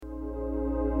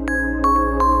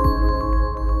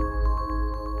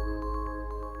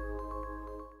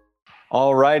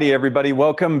All righty, everybody.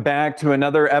 Welcome back to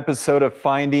another episode of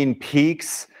Finding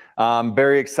Peaks.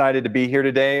 Very excited to be here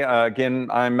today. Again,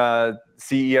 I'm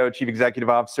CEO, Chief Executive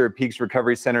Officer of Peaks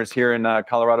Recovery Centers here in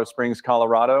Colorado Springs,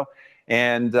 Colorado.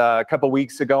 And a couple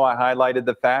weeks ago, I highlighted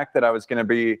the fact that I was going to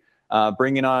be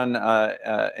bringing on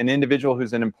an individual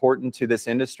who's important to this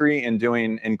industry and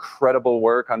doing incredible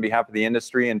work on behalf of the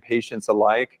industry and patients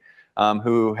alike.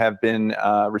 Who have been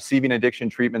receiving addiction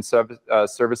treatment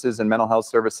services and mental health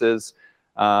services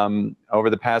over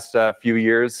the past few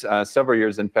years, several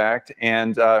years in fact.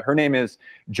 And her name is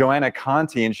Joanna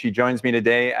Conti, and she joins me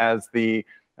today as the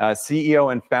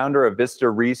CEO and founder of Vista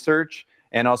Research,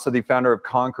 and also the founder of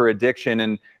Conquer Addiction.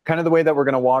 And kind of the way that we're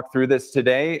going to walk through this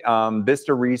today,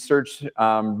 Vista Research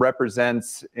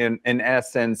represents, in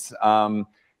essence,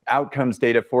 outcomes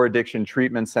data for addiction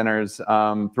treatment centers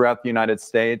throughout the United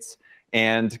States.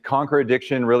 And Conquer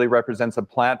Addiction really represents a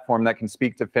platform that can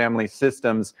speak to family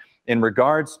systems in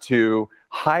regards to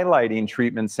highlighting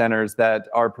treatment centers that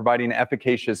are providing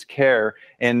efficacious care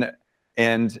and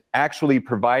actually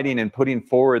providing and putting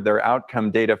forward their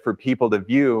outcome data for people to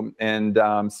view and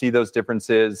see those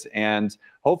differences, and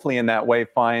hopefully in that way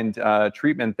find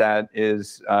treatment that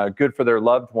is good for their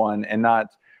loved one and not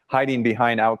hiding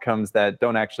behind outcomes that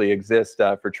don't actually exist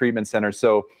for treatment centers.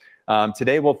 So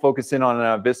today we'll focus in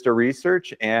on Vista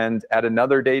Research, and at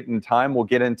another date and time we'll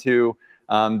get into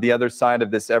the other side of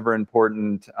this ever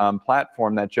important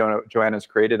platform that Joanna's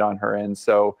created on her end,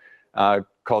 so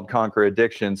called Conquer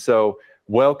Addiction. So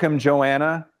welcome,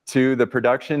 Joanna, to the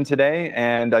production today,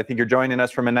 and I think you're joining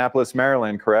us from Annapolis,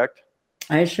 Maryland, correct?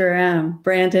 I sure am.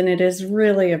 Brandon, it is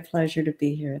really a pleasure to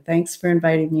be here. Thanks for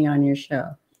inviting me on your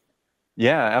show.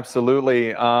 Yeah,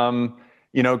 absolutely.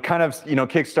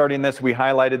 Kickstarting this, we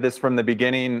highlighted this from the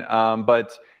beginning,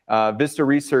 but Vista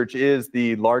Research is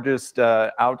the largest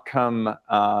outcome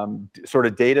sort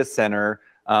of data center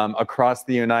across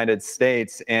the United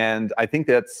States. And I think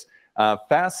that's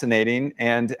fascinating.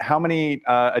 And how many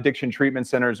addiction treatment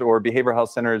centers or behavioral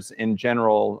health centers in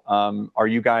general are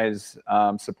you guys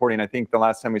supporting? I think the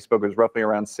last time we spoke was roughly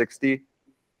around 60.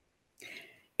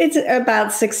 It's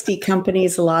about 60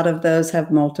 companies. A lot of those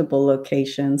have multiple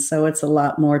locations, so it's a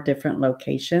lot more different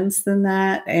locations than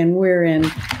that. And we're in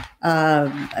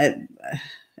at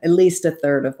least a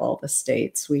third of all the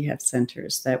states. We have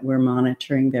centers that we're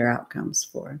monitoring their outcomes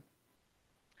for.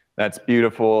 That's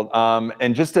beautiful.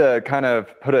 And just to kind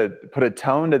of put a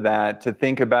tone to that, to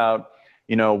think about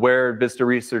where Vista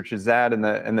Research is at and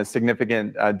the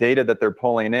significant data that they're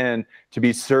pulling in, to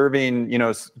be serving,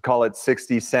 call it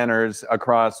 60 centers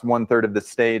across 1/3 of the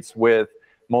states with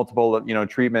multiple,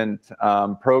 treatment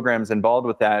programs involved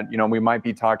with that. We might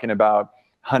be talking about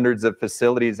hundreds of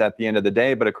facilities at the end of the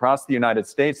day, but across the United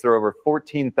States, there are over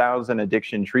 14,000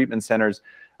 addiction treatment centers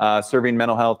serving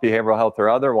mental health, behavioral health, or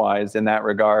otherwise in that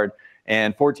regard.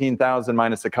 And 14,000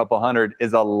 minus a couple hundred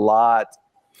is a lot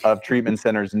of treatment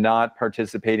centers not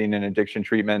participating in addiction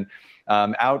treatment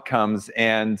outcomes.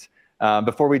 And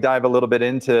before we dive a little bit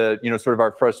into, sort of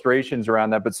our frustrations around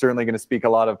that, but certainly going to speak a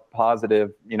lot of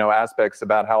positive, aspects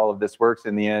about how all of this works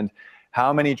in the end.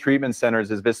 How many treatment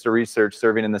centers is Vista Research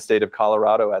serving in the state of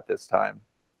Colorado at this time?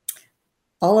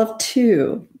 All of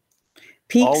two.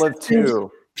 All of two.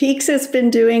 Peaks has been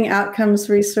doing outcomes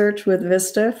research with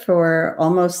Vista for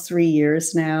almost 3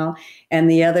 years now, and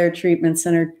the other treatment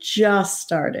center just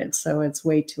started, so it's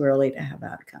way too early to have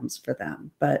outcomes for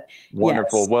them. But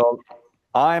wonderful. Yes. Well,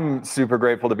 I'm super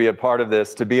grateful to be a part of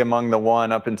this, to be among the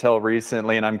one up until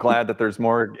recently, and I'm glad that there's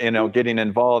more, getting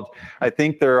involved. I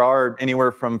think there are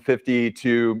anywhere from 50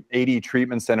 to 80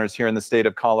 treatment centers here in the state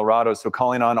of Colorado, so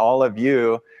calling on all of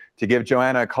you to give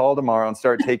Joanna a call tomorrow and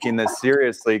start taking this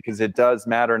seriously, because it does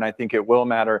matter, and I think it will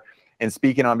matter. And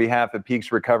speaking on behalf of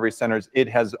Peaks Recovery Centers, it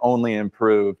has only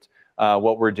improved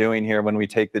what we're doing here when we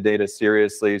take the data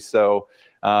seriously. So,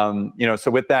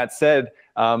 so with that said,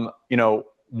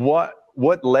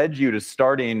 what led you to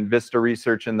starting Vista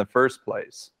Research in the first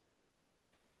place?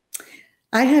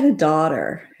 I had a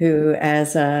daughter who,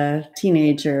 as a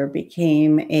teenager,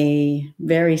 became a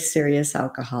very serious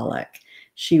alcoholic.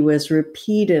 She was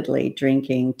repeatedly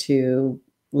drinking to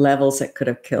levels that could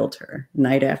have killed her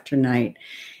night after night.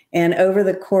 And over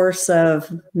the course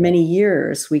of many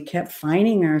years, we kept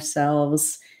finding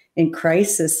ourselves in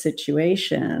crisis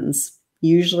situations,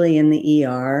 usually in the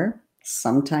ER.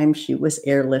 Sometimes she was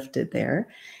airlifted there.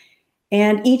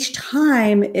 And each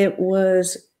time it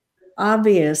was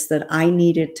obvious that I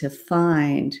needed to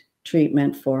find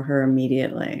treatment for her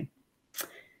immediately.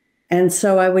 And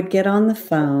so I would get on the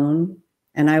phone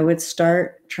and I would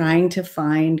start trying to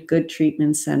find good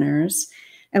treatment centers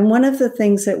And one of the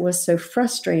things that was so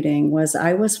frustrating was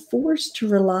I was forced to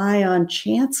rely on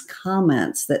chance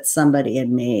comments that somebody had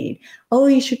made. Oh,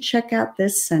 you should check out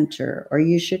this center, or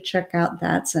you should check out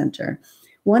that center.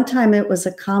 One time it was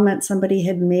a comment somebody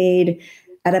had made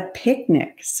at a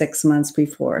picnic 6 months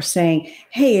before saying,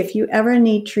 hey, if you ever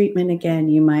need treatment again,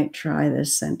 you might try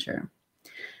this center.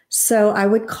 So I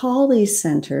would call these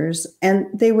centers and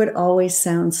they would always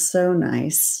sound so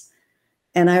nice.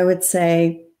 And I would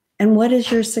say, and what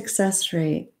is your success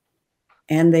rate?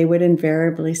 And they would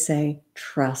invariably say,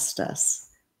 trust us.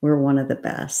 We're one of the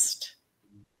best.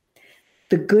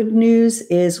 The good news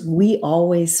is we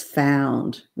always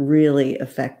found really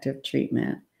effective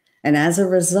treatment. And as a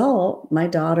result, my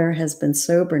daughter has been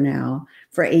sober now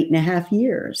for 8.5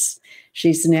 years.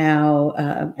 She's now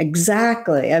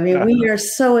we are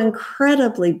so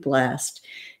incredibly blessed.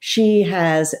 She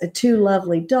has 2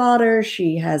 lovely daughters.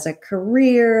 She has a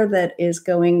career that is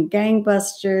going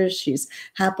gangbusters. She's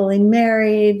happily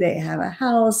married. They have a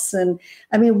house. And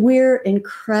we're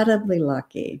incredibly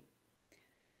lucky.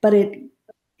 But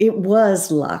it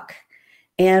was luck.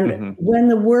 And when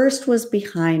the worst was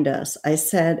behind us, I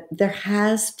said, there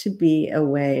has to be a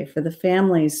way for the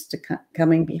families to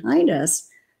coming behind us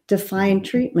to find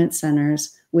treatment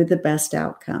centers with the best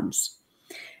outcomes.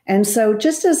 And so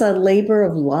just as a labor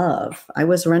of love, I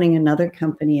was running another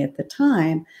company at the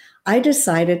time. I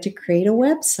decided to create a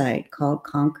website called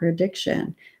Conquer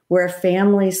Addiction, where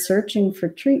families searching for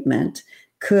treatment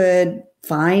could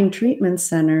find treatment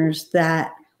centers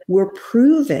that were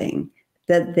proving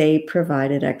that they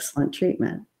provided excellent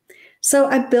treatment. So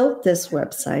I built this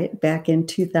website back in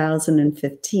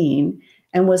 2015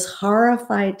 and was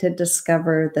horrified to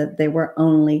discover that there were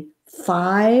only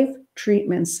 5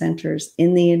 treatment centers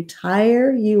in the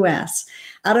entire US.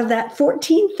 Out of that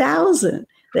 14,000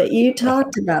 that you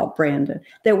talked about, Brandon,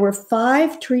 there were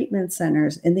 5 treatment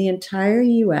centers in the entire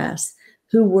US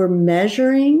who were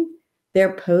measuring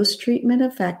their post-treatment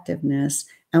effectiveness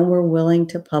and were willing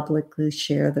to publicly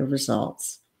share the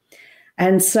results.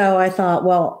 And so I thought,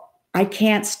 well, I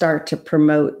can't start to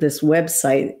promote this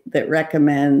website that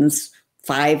recommends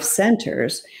 5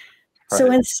 centers. Right.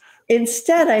 So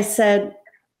instead I said,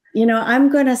 I'm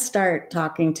going to start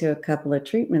talking to a couple of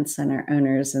treatment center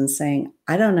owners and saying,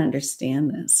 I don't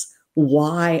understand this.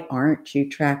 Why aren't you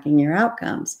tracking your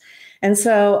outcomes? And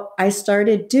so I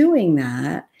started doing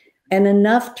that. And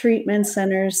enough treatment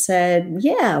centers said,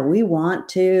 yeah, we want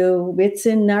to. It's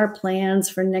in our plans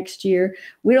for next year.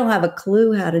 We don't have a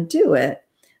clue how to do it.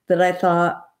 That I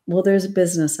thought, well, there's a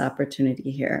business opportunity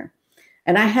here.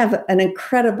 And I have an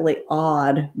incredibly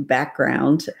odd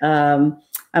background.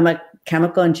 I'm a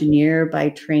chemical engineer by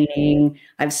training.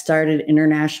 I've started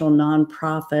international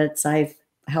nonprofits. I've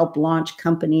helped launch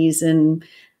companies in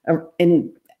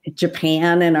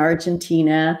Japan and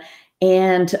Argentina.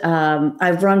 And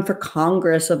I've run for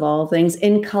Congress, of all things,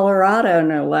 in Colorado,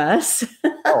 no less.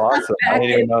 Oh, awesome. I didn't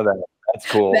even know that. That's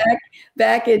cool.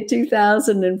 Back in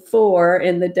 2004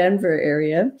 in the Denver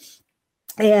area.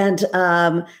 And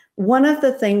one of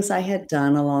the things I had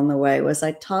done along the way was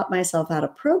I taught myself how to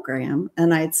program,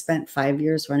 and I'd spent 5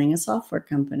 years running a software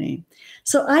company.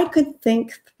 So I could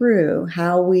think through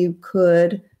how we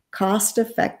could cost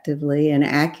effectively and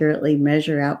accurately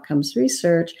measure outcomes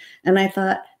research. And I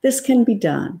thought, this can be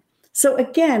done. So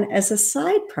again, as a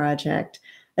side project,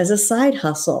 as a side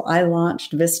hustle, I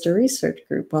launched Vista Research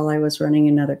Group while I was running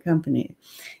another company.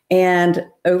 And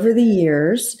over the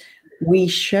years, we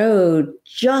showed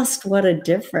just what a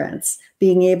difference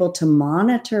being able to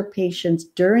monitor patients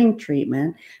during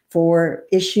treatment for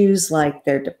issues like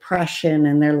their depression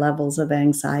and their levels of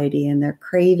anxiety and their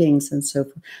cravings and so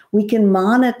forth. We can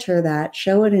monitor that,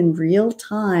 show it in real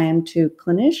time to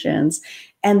clinicians,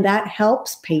 and that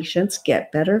helps patients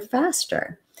get better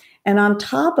faster. And on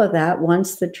top of that,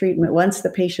 once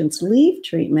the patients leave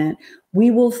treatment, we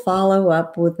will follow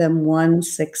up with them 1,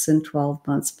 6, and 12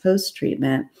 months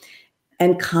post-treatment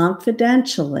and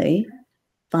confidentially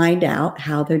find out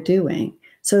how they're doing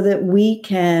so that we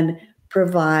can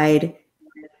provide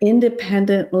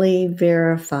independently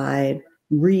verified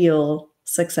real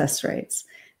success rates.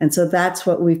 And so that's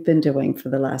what we've been doing for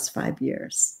the last 5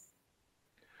 years.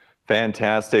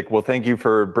 Fantastic. Well, thank you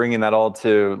for bringing that all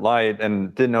to light,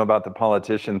 and didn't know about the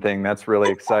politician thing. That's really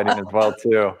exciting as well,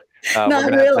 too.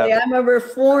 Not really. I'm a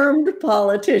reformed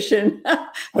politician.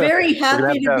 Very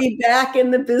happy to be back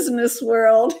in the business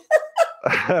world.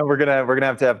 We're gonna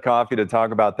have to have coffee to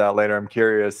talk about that later. I'm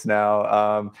curious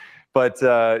now.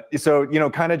 So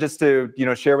kind of just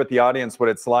to share with the audience what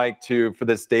it's like for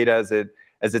this data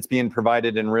as it's being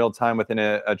provided in real time within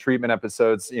a treatment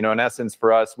episodes. In essence,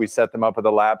 for us, we set them up with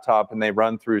a laptop and they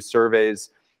run through surveys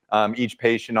each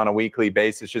patient on a weekly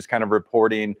basis, just kind of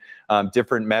reporting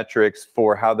different metrics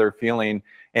for how they're feeling.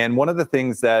 And one of the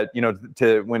things that,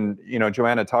 when,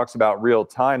 Joanna talks about real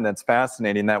time, that's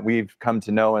fascinating, that we've come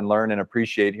to know and learn and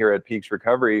appreciate here at Peaks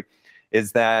Recovery,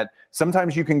 is that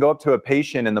sometimes you can go up to a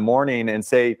patient in the morning and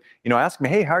say, ask me,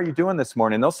 hey, how are you doing this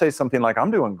morning? And they'll say something like,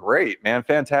 I'm doing great, man,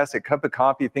 fantastic, cup of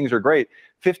coffee, things are great.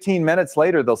 15 minutes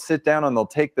later, they'll sit down and they'll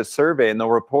take the survey and they'll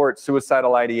report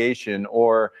suicidal ideation,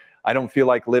 or I don't feel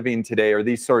like living today, or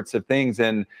these sorts of things.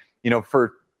 And,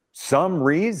 for some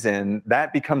reason,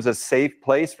 that becomes a safe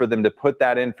place for them to put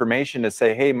that information to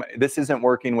say, hey, this isn't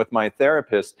working with my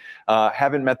therapist,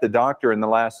 haven't met the doctor in the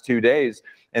last 2 days.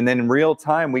 And then in real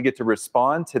time, we get to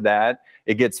respond to that.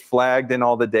 It gets flagged in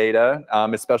all the data,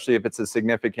 especially if it's a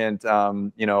significant,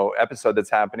 episode that's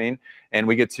happening, and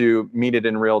we get to meet it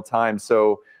in real time.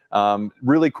 So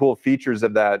really cool features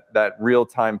of that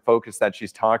real-time focus that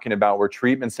she's talking about, where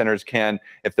treatment centers can,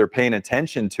 if they're paying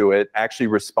attention to it, actually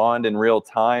respond in real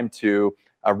time to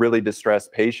a really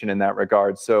distressed patient in that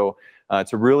regard. So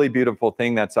it's a really beautiful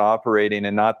thing that's operating,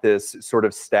 and not this sort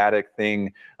of static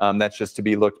thing that's just to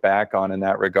be looked back on in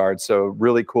that regard. So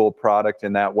really cool product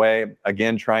in that way.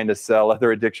 Again, trying to sell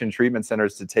other addiction treatment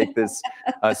centers to take this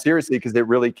seriously, because it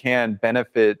really can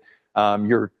benefit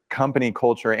your company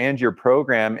culture and your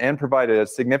program, and provide a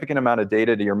significant amount of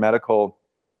data to your medical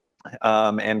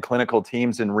and clinical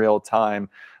teams in real time,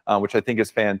 which I think is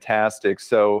fantastic.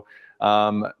 So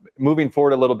moving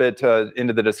forward a little bit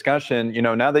into the discussion,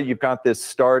 now that you've got this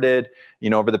started,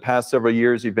 over the past several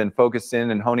years, you've been focused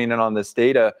in and honing in on this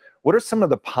data. What are some of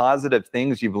the positive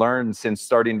things you've learned since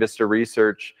starting Vista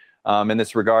Research in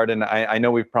this regard? And I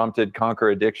know we've prompted Conquer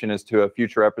Addiction as to a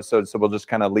future episode, so we'll just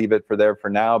kind of leave it for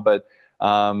now. But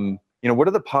what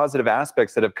are the positive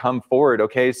aspects that have come forward?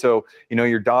 Okay, so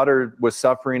your daughter was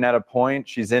suffering at a point,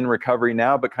 she's in recovery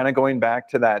now, but kind of going back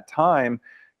to that time,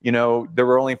 there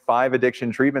were only 5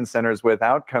 addiction treatment centers with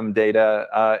outcome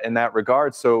data in that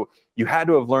regard. So you had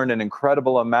to have learned an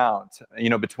incredible amount,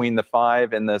 between the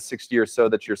 5 and the 60 or so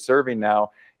that you're serving now.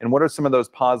 And what are some of those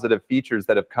positive features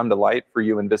that have come to light for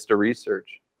you in Vista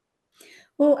Research?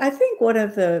 Well, I think one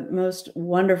of the most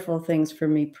wonderful things for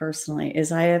me personally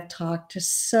is I have talked to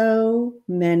so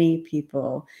many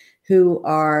people who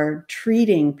are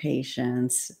treating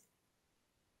patients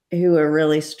who are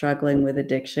really struggling with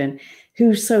addiction,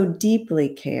 who so deeply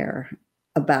care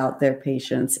about their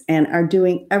patients and are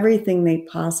doing everything they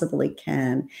possibly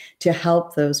can to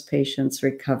help those patients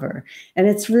recover. And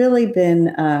it's really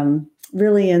been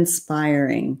really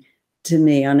inspiring to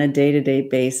me on a day-to-day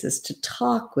basis to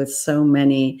talk with so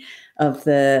many of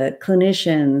the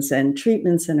clinicians and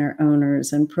treatment center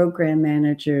owners and program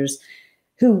managers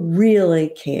who really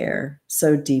care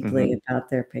so deeply about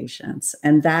their patients.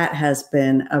 And that has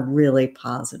been a really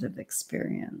positive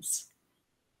experience.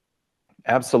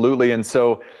 Absolutely. And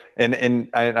so, and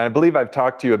I believe I've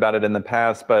talked to you about it in the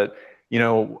past, but,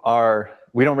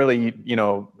 we don't really,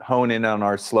 hone in on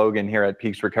our slogan here at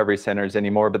Peaks Recovery Centers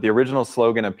anymore, but the original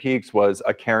slogan of Peaks was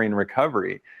a caring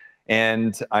recovery.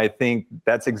 And I think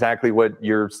that's exactly what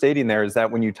you're stating there, is that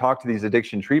when you talk to these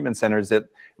addiction treatment centers, at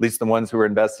least the ones who are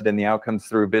invested in the outcomes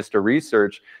through Vista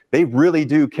Research, they really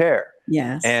do care.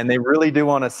 Yes. And they really do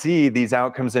want to see these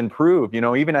outcomes improve.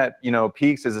 Even at,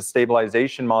 Peaks is a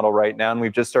stabilization model right now, and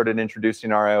we've just started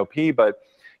introducing our IOP, but,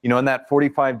 in that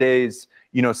 45 days,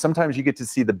 sometimes you get to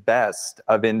see the best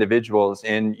of individuals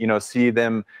and, see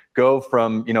them go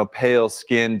from, pale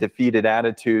skin, defeated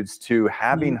attitudes to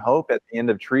having hope at the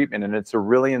end of treatment. And it's a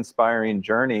really inspiring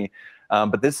journey.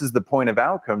 But this is the point of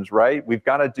outcomes, right? We've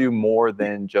got to do more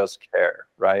than just care,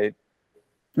 right?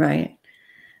 Right.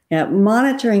 Yeah,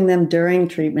 monitoring them during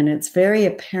treatment, it's very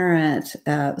apparent,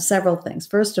 several things.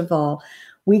 First of all,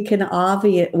 we can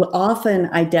often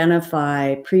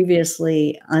identify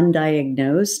previously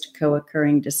undiagnosed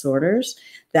co-occurring disorders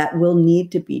that will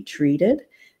need to be treated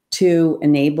to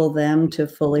enable them to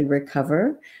fully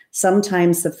recover.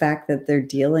 Sometimes the fact that they're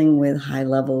dealing with high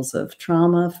levels of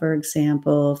trauma, for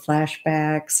example,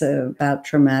 flashbacks about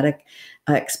traumatic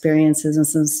experiences and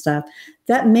some stuff,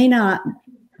 that may not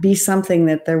be something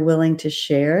that they're willing to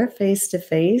share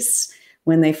face-to-face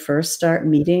when they first start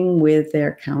meeting with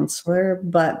their counselor.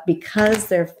 But because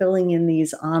they're filling in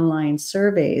these online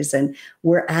surveys and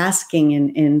we're asking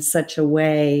in such a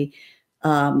way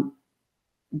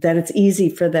that it's easy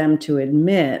for them to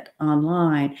admit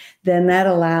online, then that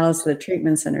allows the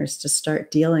treatment centers to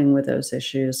start dealing with those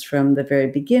issues from the very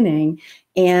beginning,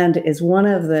 and is one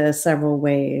of the several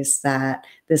ways that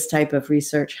this type of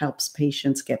research helps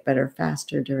patients get better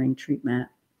faster during treatment.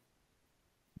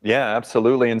 Yeah,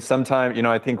 absolutely. And sometimes,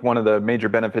 I think one of the major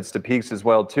benefits to Peaks as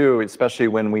well, too, especially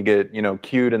when we get,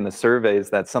 cued in the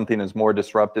surveys that something is more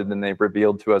disrupted than they've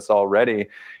revealed to us already.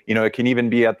 It can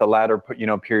even be at the latter,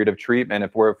 period of treatment.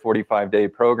 If we're a 45-day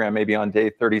program, maybe on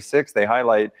day 36, they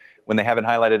highlight, when they haven't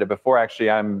highlighted it before, actually,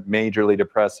 I'm majorly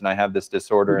depressed and I have this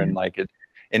disorder, Yeah. and like it,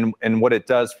 and what it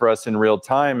does for us in real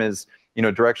time is,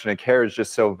 direction of care is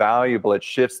just so valuable. It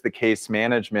shifts the case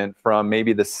management from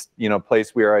maybe this,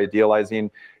 place we are idealizing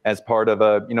as part of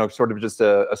a, sort of just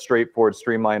a straightforward,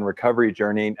 streamlined recovery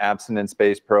journey,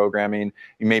 abstinence-based programming,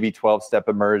 maybe 12-step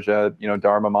Emerja,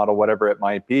 Dharma model, whatever it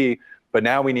might be. But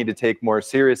now we need to take more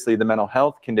seriously the mental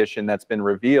health condition that's been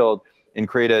revealed and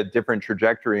create a different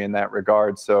trajectory in that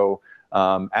regard. So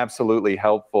absolutely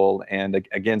helpful. And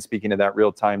again, speaking of that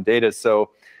real-time data.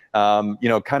 So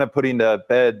kind of putting to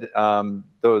bed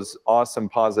those awesome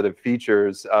positive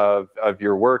features of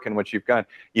your work and what you've done.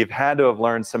 You've had to have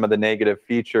learned some of the negative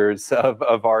features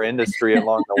of our industry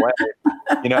along the way,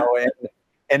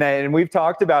 and we've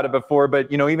talked about it before, but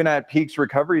even at Peaks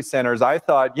Recovery Centers, I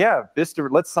thought, yeah, Vista,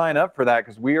 let's sign up for that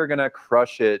because we are going to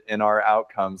crush it in our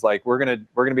outcomes. Like we're going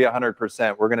to be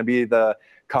 100%. We're going to be the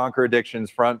Conquer Addictions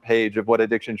front page of what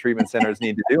addiction treatment centers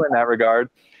need to do in that regard.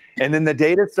 And then the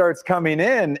data starts coming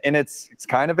in, and it's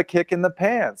kind of a kick in the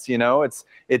pants.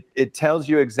 It tells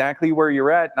you exactly where you're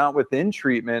at, not within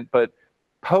treatment, but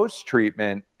post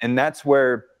treatment, and that's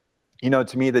where,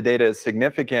 to me, the data is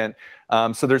significant.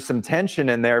 So there's some tension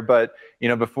in there, but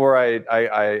before I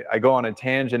go on a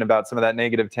tangent about some of that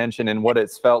negative tension and what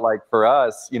it's felt like for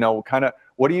us, kind of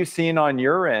what are you seeing on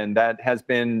your end that has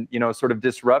been, sort of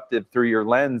disruptive through your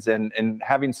lens and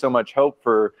having so much hope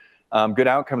for good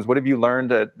outcomes? What have you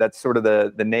learned that's sort of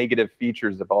the negative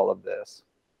features of all of this?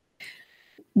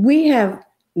 We have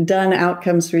done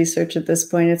outcomes research at this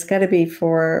point. It's got to be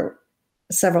for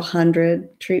several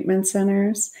hundred treatment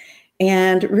centers,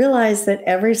 and realized that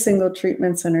every single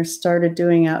treatment center started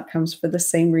doing outcomes for the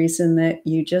same reason that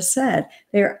you just said.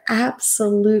 They're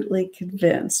absolutely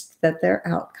convinced that their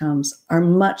outcomes are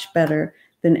much better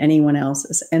than anyone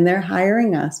else's, and they're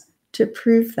hiring us to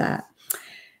prove that.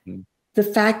 The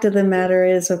fact of the matter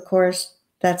is, of course,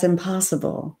 that's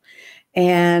impossible.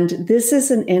 And this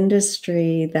is an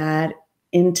industry that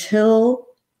until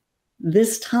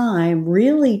this time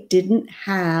really didn't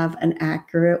have an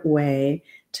accurate way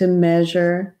to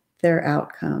measure their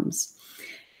outcomes.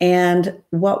 And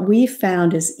what we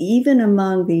found is even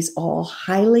among these all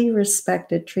highly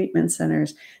respected treatment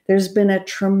centers, there's been a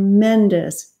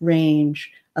tremendous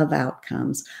range of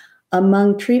outcomes.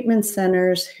 Among treatment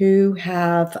centers who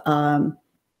have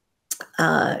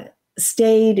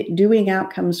stayed doing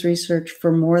outcomes research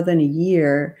for more than a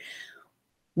year,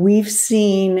 we've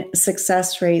seen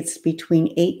success rates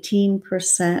between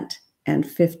 18% and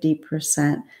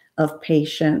 50% of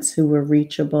patients who were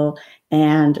reachable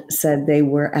and said they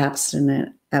were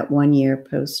abstinent at 1 year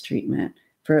post-treatment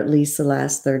for at least the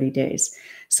last 30 days.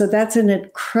 So that's an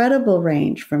incredible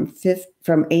range from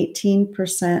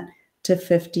 18% to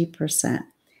 50%.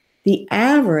 The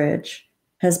average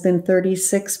has been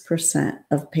 36%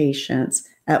 of patients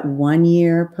at 1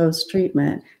 year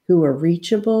post-treatment who are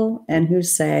reachable and who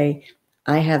say,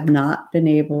 I have not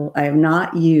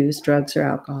used drugs or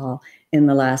alcohol in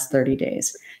the last 30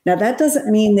 days. Now, that doesn't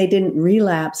mean they didn't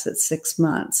relapse at 6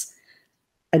 months.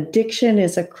 Addiction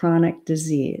is a chronic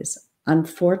disease.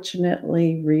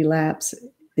 Unfortunately, relapse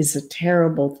is a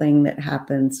terrible thing that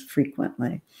happens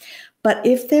frequently. But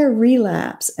if they're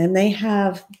relapse and they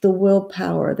have the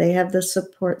willpower, they have the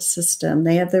support system,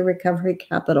 they have the recovery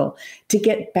capital to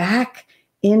get back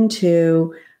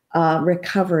into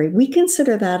recovery, we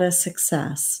consider that a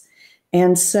success.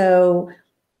 And so,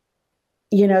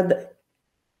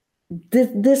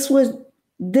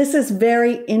 this is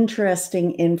very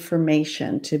interesting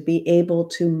information to be able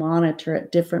to monitor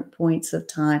at different points of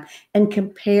time and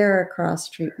compare across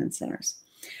treatment centers.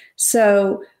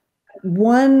 So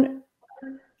one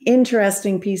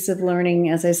interesting piece of learning,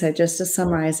 as I said, just to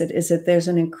summarize it, is that there's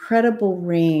an incredible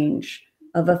range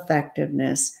of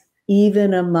effectiveness,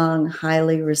 even among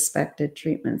highly respected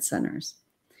treatment centers.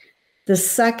 The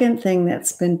second thing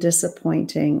that's been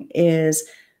disappointing is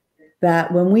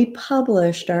that when we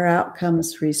published our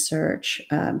outcomes research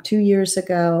 2 years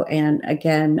ago and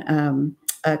again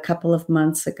a couple of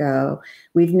months ago,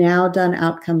 we've now done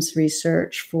outcomes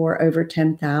research for over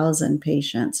 10,000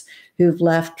 patients who've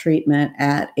left treatment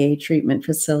at a treatment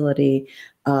facility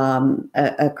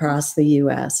across the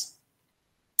U.S.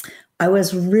 I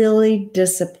was really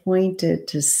disappointed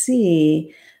to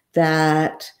see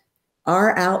that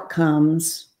our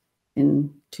outcomes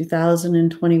in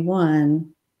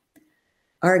 2021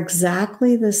 are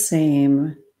exactly the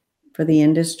same for the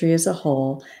industry as a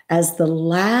whole as the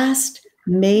last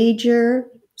major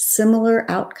similar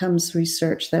outcomes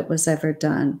research that was ever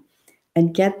done.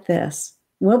 And get this,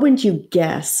 what would you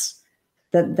guess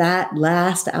that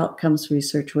last outcomes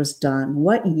research was done?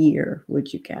 What year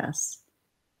would you guess?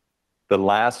 The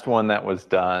last one that was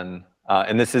done,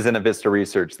 and this isn't a Vista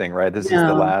Research thing, right? This is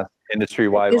the last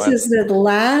industry-wide one? This is the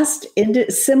last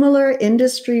similar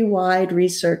industry-wide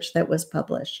research that was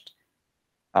published.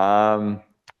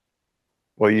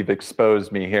 Well, you've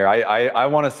exposed me here. I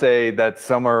want to say that's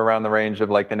somewhere around the range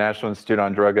of like the National Institute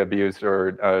on Drug Abuse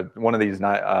or one of these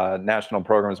national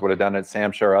programs would have done it,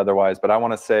 SAMHSA or otherwise, but I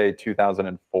want to say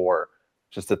 2004,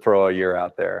 just to throw a year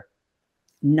out there.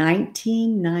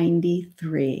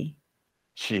 1993.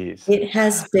 Jeez. It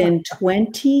has been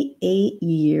 28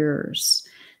 years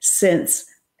since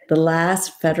the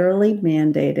last federally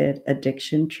mandated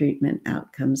addiction treatment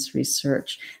outcomes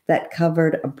research that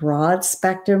covered a broad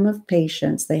spectrum of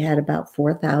patients. They had about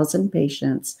 4,000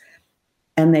 patients,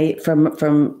 and they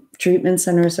from treatment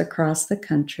centers across the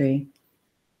country,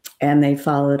 and they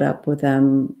followed up with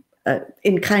them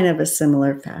in kind of a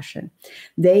similar fashion.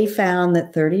 They found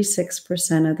that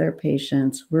 36% of their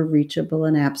patients were reachable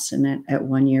and abstinent at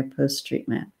 1 year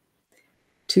post-treatment.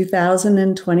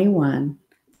 2021,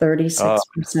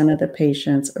 36% of the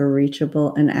patients are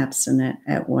reachable and abstinent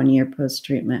at 1 year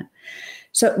post-treatment.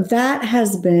 So that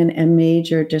has been a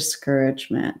major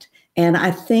discouragement. And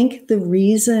I think the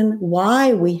reason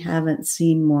why we haven't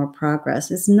seen more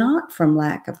progress is not from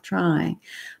lack of trying,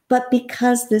 but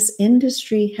because this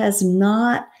industry has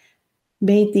not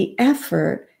made the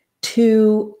effort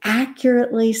to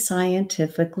accurately,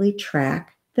 scientifically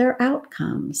track their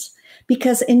outcomes.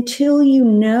 Because until you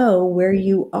know where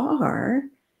you are,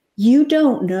 you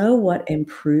don't know what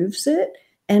improves it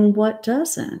and what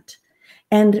doesn't.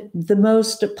 And the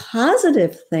most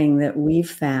positive thing that we've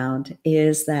found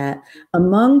is that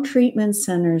among treatment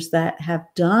centers that have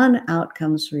done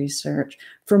outcomes research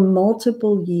for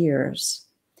multiple years,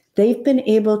 they've been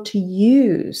able to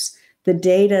use the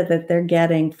data that they're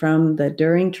getting from the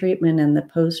during treatment and the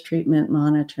post-treatment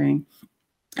monitoring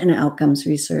and outcomes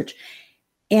research.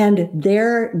 And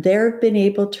they've been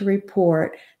able to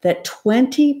report that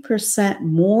 20%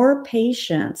 more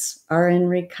patients are in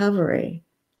recovery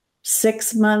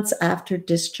 6 months after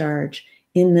discharge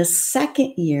in the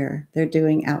second year they're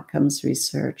doing outcomes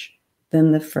research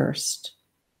than the first.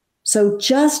 So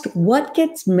just what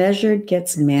gets measured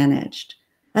gets managed.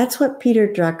 That's what Peter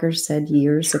Drucker said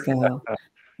years ago.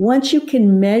 Once you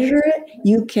can measure it,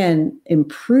 you can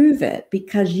improve it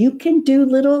because you can do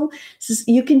little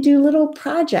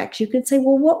projects. You can say,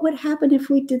 well, what would happen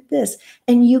if we did this?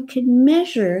 And you can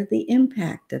measure the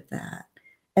impact of that.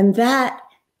 And that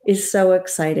is so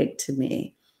exciting to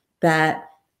me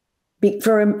that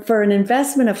for an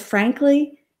investment of,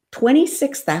 frankly,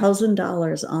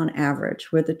 $26,000 on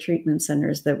average were the treatment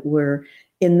centers that were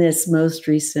in this most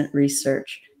recent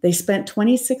research. They spent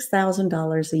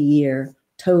 $26,000 a year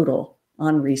total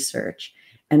on research,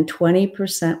 and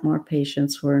 20% more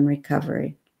patients were in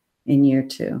recovery in year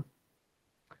 2.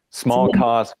 Small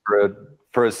cost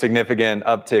for a significant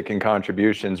uptick in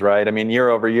contributions, right? I mean, year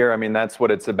over year, I mean, that's what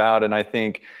it's about. And I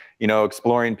think,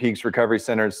 exploring Peaks Recovery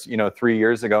Centers, 3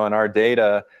 years ago in our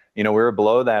data, we were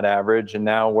below that average, and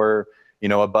now we're,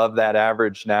 above that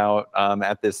average now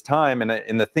at this time.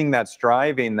 And the thing that's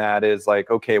driving that is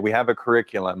like, okay, we have a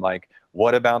curriculum. Like,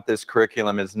 what about this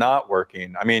curriculum is not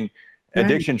working? I mean,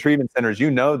 addiction treatment centers,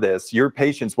 this, your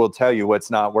patients will tell you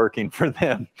what's not working for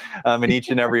them in each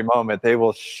and every moment. They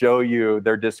will show you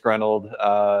their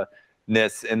disgruntledness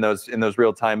in those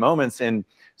real-time moments. And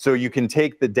so you can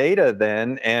take the data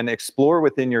then and explore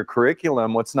within your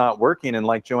curriculum what's not working. And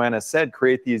like Joanna said,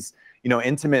 create these,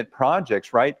 intimate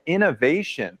projects, right?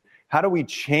 Innovation. How do we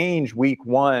change week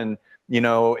 1,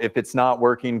 if it's not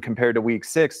working compared to week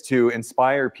 6 to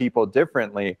inspire people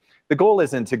differently? The goal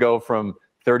isn't to go from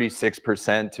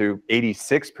 36% to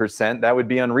 86%. That would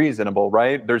be unreasonable,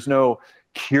 right? There's no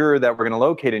cure that we're going to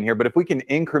locate in here, but if we can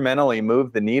incrementally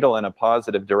move the needle in a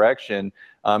positive direction,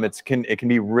 it can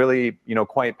be really,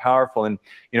 quite powerful. And,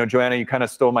 Joanna, you kind of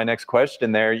stole my next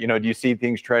question there. Do you see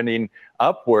things trending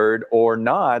upward or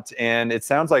not? And it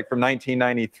sounds like from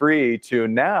 1993 to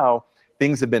now,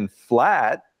 things have been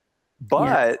flat.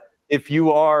 But if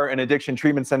you are an addiction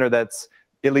treatment center that's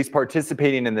at least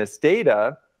participating in this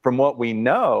data, from what we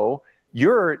know,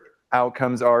 your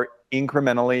outcomes are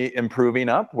incrementally improving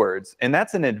upwards. And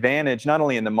that's an advantage, not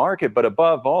only in the market, but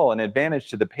above all, an advantage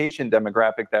to the patient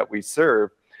demographic that we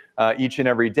serve each and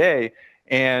every day.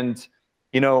 And,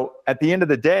 at the end of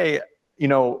the day,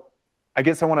 I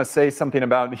guess I want to say something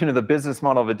about, the business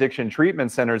model of addiction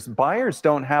treatment centers. Buyers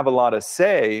don't have a lot of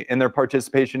say in their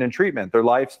participation in treatment. Their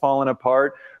life's falling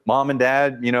apart. Mom and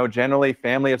dad, generally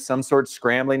family of some sort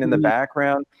scrambling in the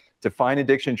background to find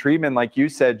addiction treatment. Like you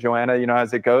said, Joanna,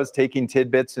 as it goes, taking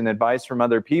tidbits and advice from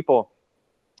other people.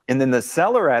 And then the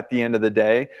seller at the end of the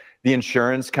day, the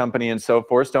insurance company and so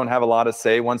forth, don't have a lot of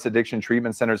say once addiction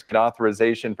treatment centers get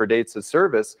authorization for dates of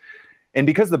service. And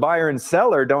because the buyer and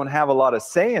seller don't have a lot of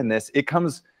say in this,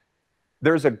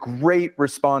 there's a great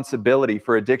responsibility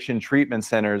for addiction treatment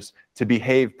centers to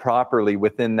behave properly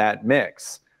within that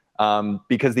mix,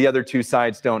 because the other two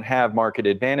sides don't have market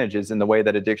advantages in the way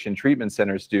that addiction treatment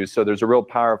centers do. So there's a real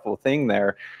powerful thing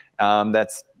there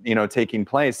that's taking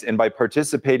place. And by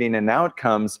participating in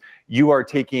outcomes, you are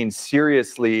taking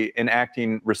seriously and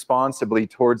acting responsibly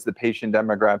towards the patient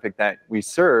demographic that we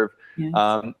serve. Yes.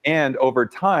 And over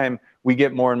time, we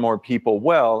get more and more people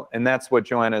well. And that's what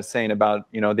Joanna is saying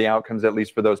about, the outcomes, at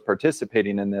least for those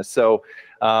participating in this. So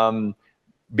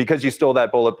because you stole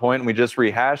that bullet point and we just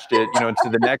rehashed it, to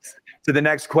the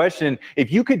next question,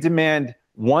 if you could demand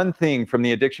one thing from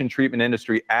the addiction treatment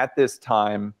industry at this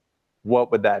time,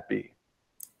 what would that be?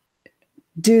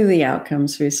 Do the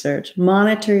outcomes research,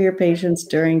 monitor your patients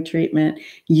during treatment,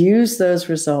 use those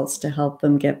results to help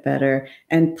them get better,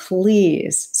 and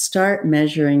please start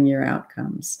measuring your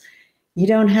outcomes. You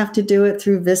don't have to do it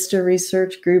through Vista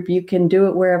Research Group. You can do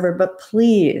it wherever, but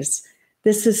please,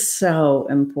 this is so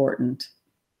important.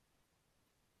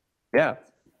 Yeah.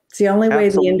 It's the only way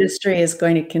the industry is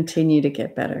going to continue to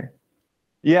get better.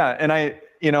 Yeah, and I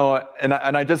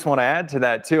just want to add to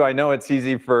that too. I know it's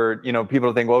easy for, people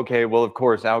to think, well, okay, well, of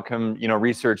course, outcome,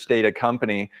 research data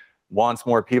company wants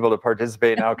more people to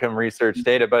participate in outcome research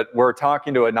data, but we're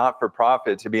talking to a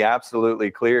not-for-profit, to be absolutely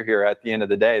clear here at the end of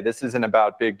the day. This isn't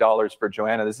about big dollars for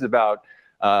Joanna. This is about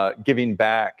giving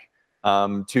back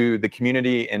to the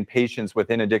community and patients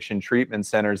within addiction treatment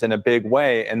centers in a big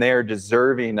way, and they are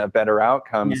deserving of better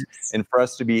outcomes. Yes. And for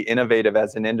us to be innovative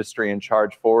as an industry and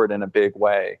charge forward in a big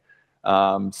way.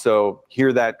 So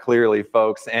hear that clearly,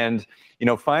 folks. And,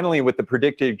 finally, with the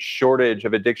predicted shortage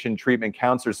of addiction treatment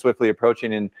counselors swiftly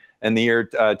approaching in the year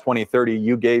 2030,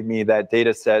 you gave me that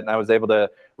data set and I was able to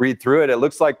read through it. It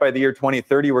looks like by the year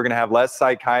 2030, we're going to have less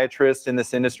psychiatrists in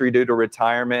this industry due to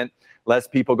retirement, less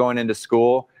people going into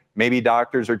school. Maybe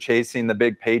doctors are chasing the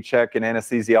big paycheck in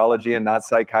anesthesiology and not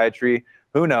psychiatry.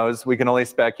 Who knows? We can only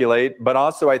speculate. But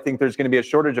also, I think there's going to be a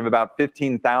shortage of about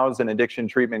 15,000 addiction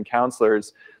treatment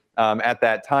counselors at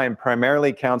that time,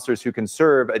 primarily counselors who can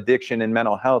serve addiction and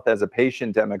mental health as a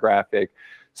patient demographic.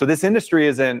 So this industry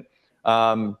isn't,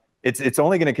 it's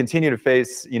only going to continue to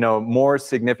face, more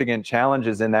significant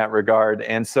challenges in that regard.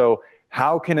 And so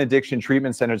how can addiction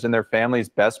treatment centers and their families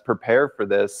best prepare for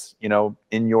this,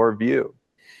 in your view?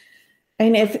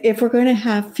 And if we're going to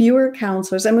have fewer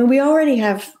counselors, we already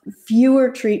have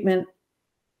fewer treatment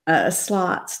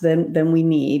slots than we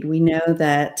need. We know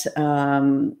that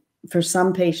for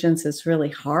some patients, it's really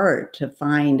hard to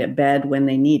find a bed when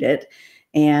they need it.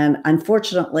 And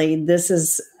unfortunately, this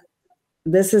is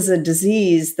a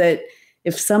disease that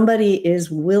if somebody is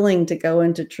willing to go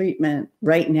into treatment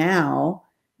right now,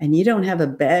 and you don't have a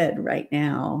bed right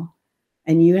now,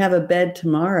 and you have a bed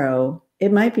tomorrow,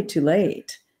 it might be too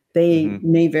late. They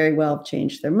may very well have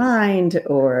changed their mind,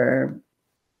 or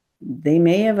they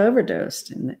may have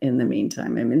overdosed in the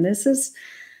meantime.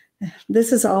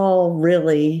 This is all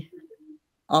really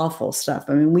awful stuff.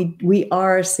 We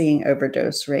are seeing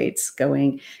overdose rates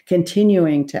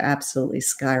continuing to absolutely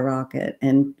skyrocket,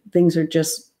 and things are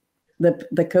just, the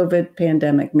COVID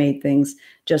pandemic made things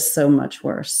just so much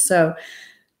worse. So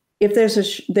if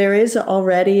there is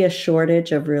already a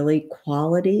shortage of really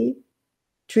quality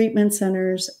treatment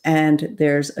centers, and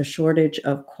there's a shortage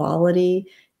of quality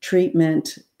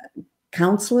treatment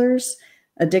counselors,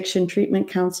 addiction treatment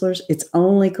counselors, it's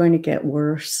only going to get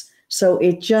worse. So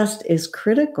it just is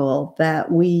critical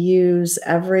that we use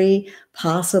every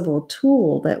possible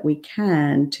tool that we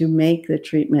can to make the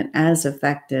treatment as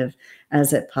effective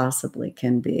as it possibly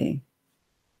can be.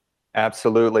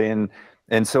 Absolutely.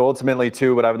 And so ultimately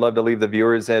too, what I would love to leave the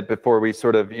viewers at before we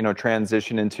sort of,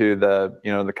 transition into the,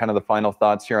 the kind of the final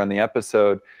thoughts here on the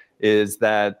episode is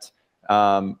that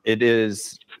it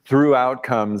is through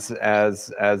outcomes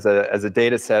as a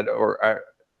data set or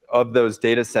of those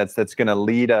data sets that's going to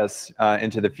lead us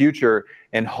into the future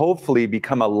and hopefully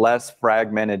become a less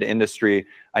fragmented industry.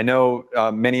 I know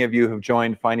many of you who've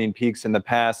joined Finding Peaks in the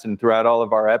past and throughout all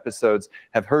of our episodes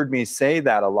have heard me say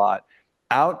that a lot.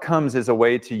 Outcomes is a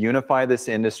way to unify this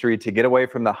industry, to get away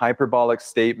from the hyperbolic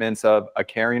statements of a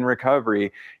caring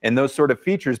recovery and those sort of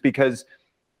features, because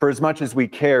for as much as we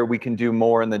care, we can do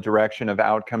more in the direction of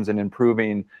outcomes and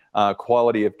improving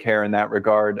quality of care in that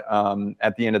regard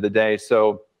at the end of the day.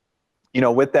 So,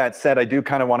 with that said, I do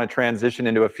kind of want to transition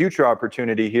into a future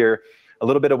opportunity here, a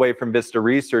little bit away from Vista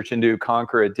Research into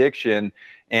Conquer Addiction.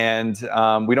 And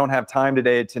we don't have time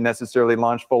today to necessarily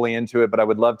launch fully into it, but I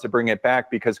would love to bring it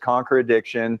back because Conquer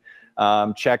Addiction,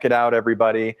 check it out,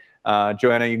 everybody.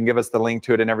 Joanna, you can give us the link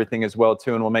to it and everything as well,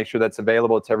 too, and we'll make sure that's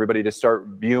available to everybody to start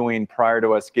viewing prior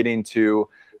to us getting to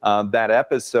that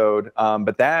episode.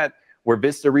 But that, where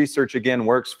Vista Research, again,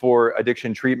 works for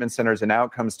addiction treatment centers and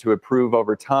outcomes to improve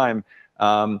over time,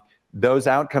 those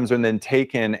outcomes are then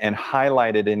taken and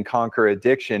highlighted in Conquer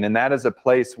Addiction. And that is a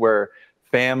place where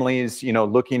families,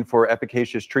 looking for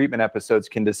efficacious treatment episodes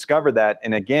can discover that.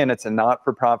 And again, it's a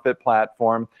not-for-profit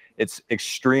platform. It's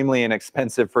extremely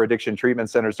inexpensive for addiction treatment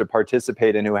centers to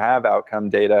participate in who have outcome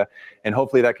data. And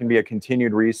hopefully that can be a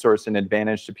continued resource and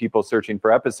advantage to people searching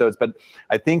for episodes. But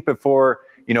I think before,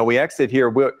 we exit here,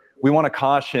 we want to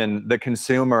caution the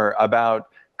consumer about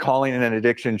calling in an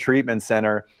addiction treatment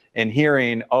center and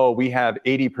hearing, oh, we have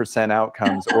 80%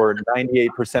 outcomes or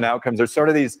 98% outcomes. There's sort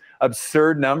of these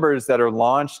absurd numbers that are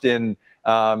launched in,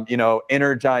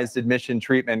 energized admission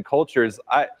treatment cultures.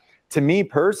 To me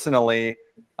personally,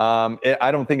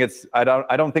 I don't think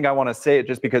I want to say it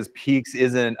just because Peaks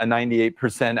isn't a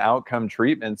 98% outcome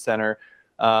treatment center,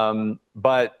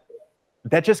 but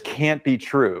that just can't be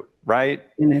true, right?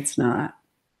 And it's not.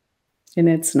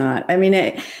 I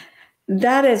mean,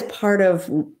 that is part of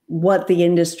what the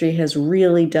industry has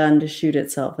really done to shoot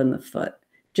itself in the foot.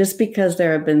 Just because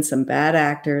there have been some bad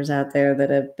actors out there that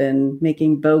have been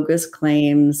making bogus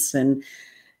claims and,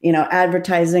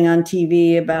 advertising on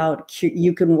TV about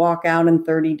you can walk out in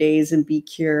 30 days and be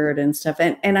cured and stuff.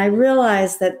 And I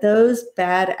realize that those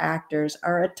bad actors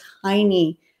are a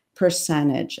tiny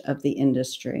percentage of the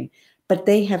industry, but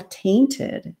they have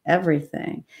tainted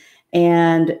everything.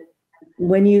 And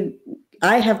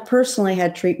I have personally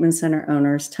had treatment center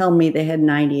owners tell me they had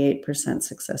 98%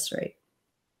 success rate,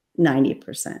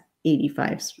 90%,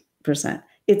 85%.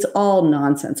 It's all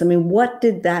nonsense. I mean, what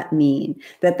did that mean?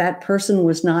 That person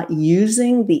was not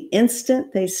using the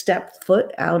instant they stepped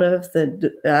foot out of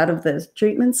the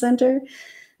treatment center?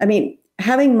 I mean,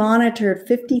 having monitored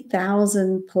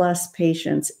 50,000 plus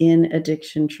patients in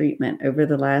addiction treatment over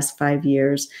the last 5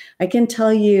 years, I can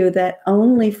tell you that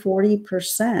only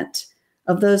 40%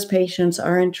 of those patients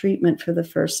are in treatment for the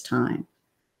first time.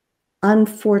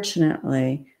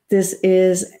 Unfortunately, this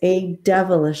is a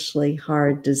devilishly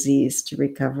hard disease to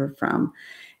recover from.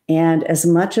 And as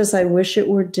much as I wish it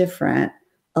were different,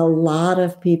 a lot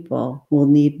of people will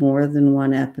need more than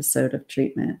one episode of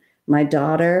treatment. My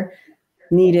daughter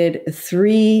needed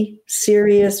 3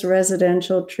 serious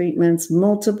residential treatments,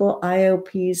 multiple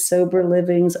IOPs, sober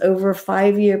livings over a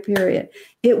 5-year period.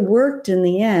 It worked in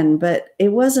the end, but it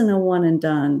wasn't a one and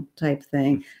done type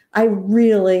thing. I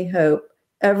really hope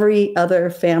every other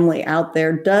family out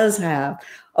there does have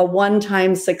a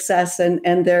one-time success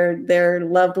and their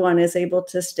loved one is able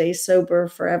to stay sober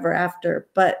forever after,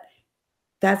 but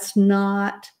that's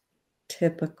not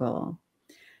typical.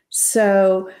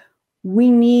 So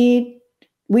we've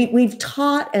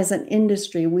taught as an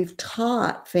industry, we've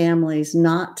taught families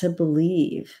not to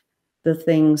believe the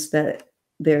things that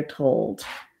they're told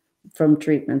from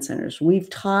treatment centers.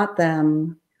 We've taught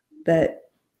them that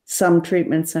some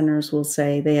treatment centers will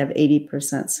say they have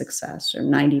 80% success or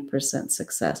 90%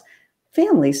 success.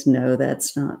 Families know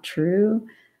that's not true.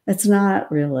 It's not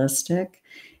realistic.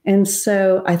 And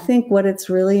so I think what it's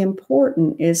really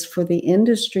important is for the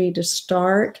industry to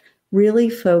start really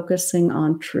focusing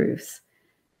on truth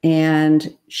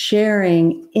and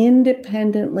sharing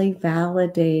independently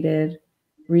validated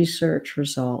research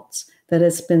results that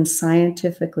has been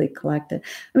scientifically collected.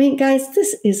 I mean, guys,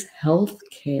 this is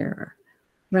healthcare,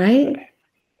 right?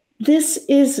 This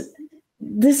is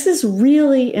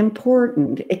really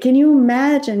important. Can you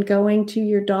imagine going to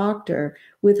your doctor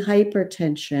with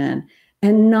hypertension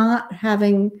and not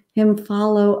having him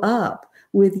follow up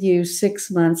with you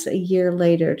 6 months, a year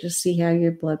later to see how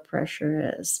your blood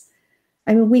pressure is?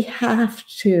 I mean, we have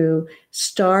to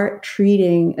start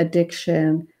treating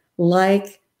addiction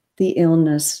like the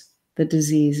illness, the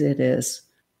disease it is,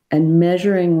 and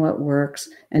measuring what works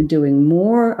and doing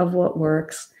more of what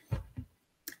works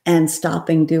and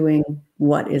stopping doing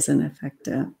what isn't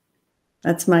effective.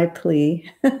 That's my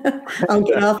plea. I'll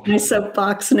get off my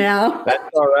soapbox now. That's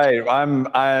all right.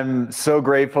 I'm so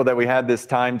grateful that we had this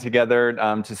time together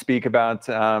to speak about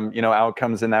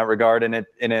outcomes in that regard.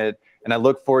 And I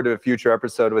look forward to a future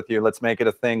episode with you. Let's make it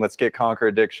a thing. Let's get Conquer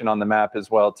Addiction on the map as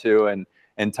well too. And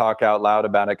and talk out loud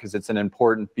about it, because it's an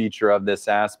important feature of this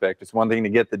aspect. It's one thing to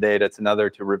get the data, it's another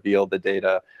to reveal the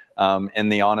data,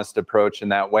 and the honest approach in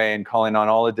that way, and calling on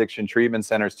all addiction treatment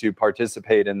centers to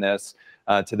participate in this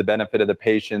to the benefit of the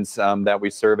patients that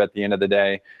we serve at the end of the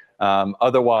day.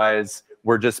 Otherwise,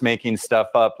 we're just making stuff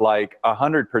up like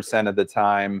 100% of the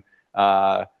time.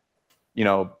 Our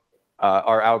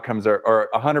outcomes are, or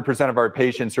 100% of our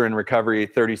patients are in recovery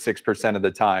 36% of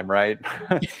the time, right?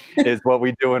 Is what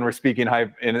we do when we're speaking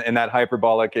in that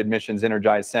hyperbolic admissions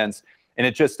energized sense. And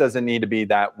it just doesn't need to be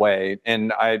that way.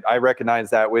 And I recognize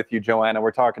that with you, Joanna.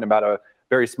 We're talking about a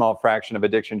very small fraction of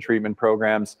addiction treatment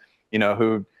programs,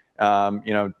 who,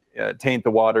 taint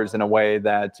the waters in a way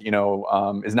that,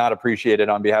 is not appreciated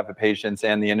on behalf of patients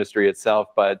and the industry itself.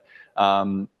 But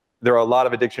there are a lot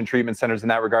of addiction treatment centers in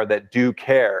that regard that do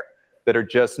care, that are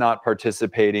just not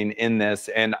participating in this.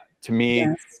 And to me,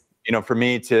 yes, for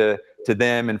me to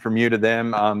them and from you to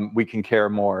them, we can care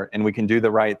more and we can do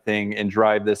the right thing and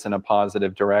drive this in a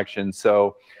positive direction.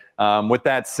 So with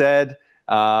that said,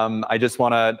 I'm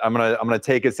gonna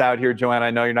take us out here, Joanna.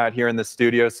 I know you're not here in the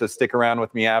studio, so stick around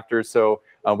with me after, so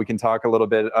we can talk a little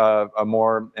bit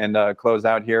more and close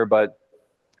out here. But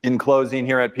in closing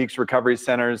here at Peaks Recovery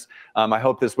Centers, I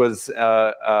hope this was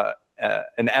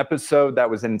an episode that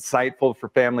was insightful for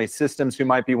family systems who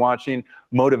might be watching,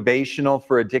 motivational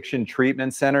for addiction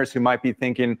treatment centers who might be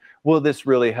thinking, will this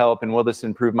really help and will this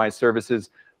improve my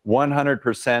services?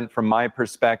 100% from my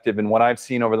perspective and what I've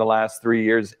seen over the last 3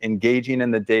 years, engaging in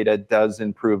the data does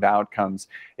improve outcomes.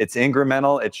 It's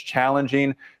incremental, it's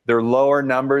challenging. They're lower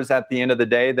numbers at the end of the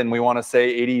day than we want to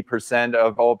say 80%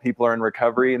 of all people are in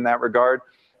recovery in that regard.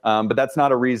 But that's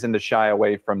not a reason to shy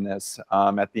away from this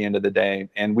at the end of the day.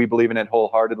 And we believe in it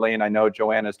wholeheartedly. And I know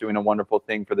Joanna's doing a wonderful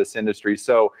thing for this industry.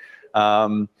 So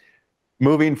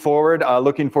moving forward,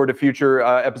 looking forward to future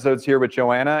episodes here with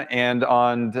Joanna. And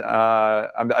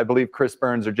I believe Chris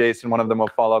Burns or Jason, one of them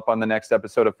will follow up on the next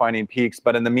episode of Finding Peaks.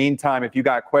 But in the meantime, if you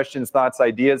got questions, thoughts,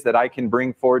 ideas that I can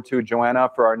bring forward to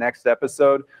Joanna for our next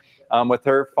episode with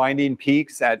her, Finding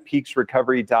Peaks at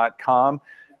peaksrecovery.com.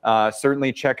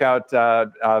 Certainly check out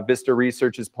Vista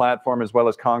Research's platform as well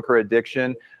as Conquer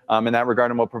Addiction in that regard,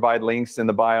 and we'll provide links in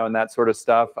the bio and that sort of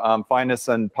stuff. Find us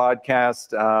on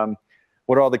podcast.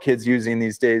 What are all the kids using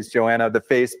these days, Joanna? The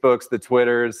Facebooks, the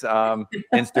Twitters,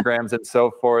 Instagrams, and so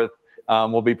forth.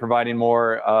 We'll be providing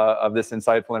more of this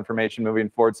insightful information moving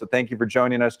forward. So thank you for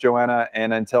joining us, Joanna.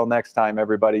 And until next time,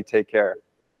 everybody, take care.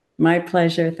 My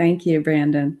pleasure. Thank you,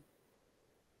 Brandon.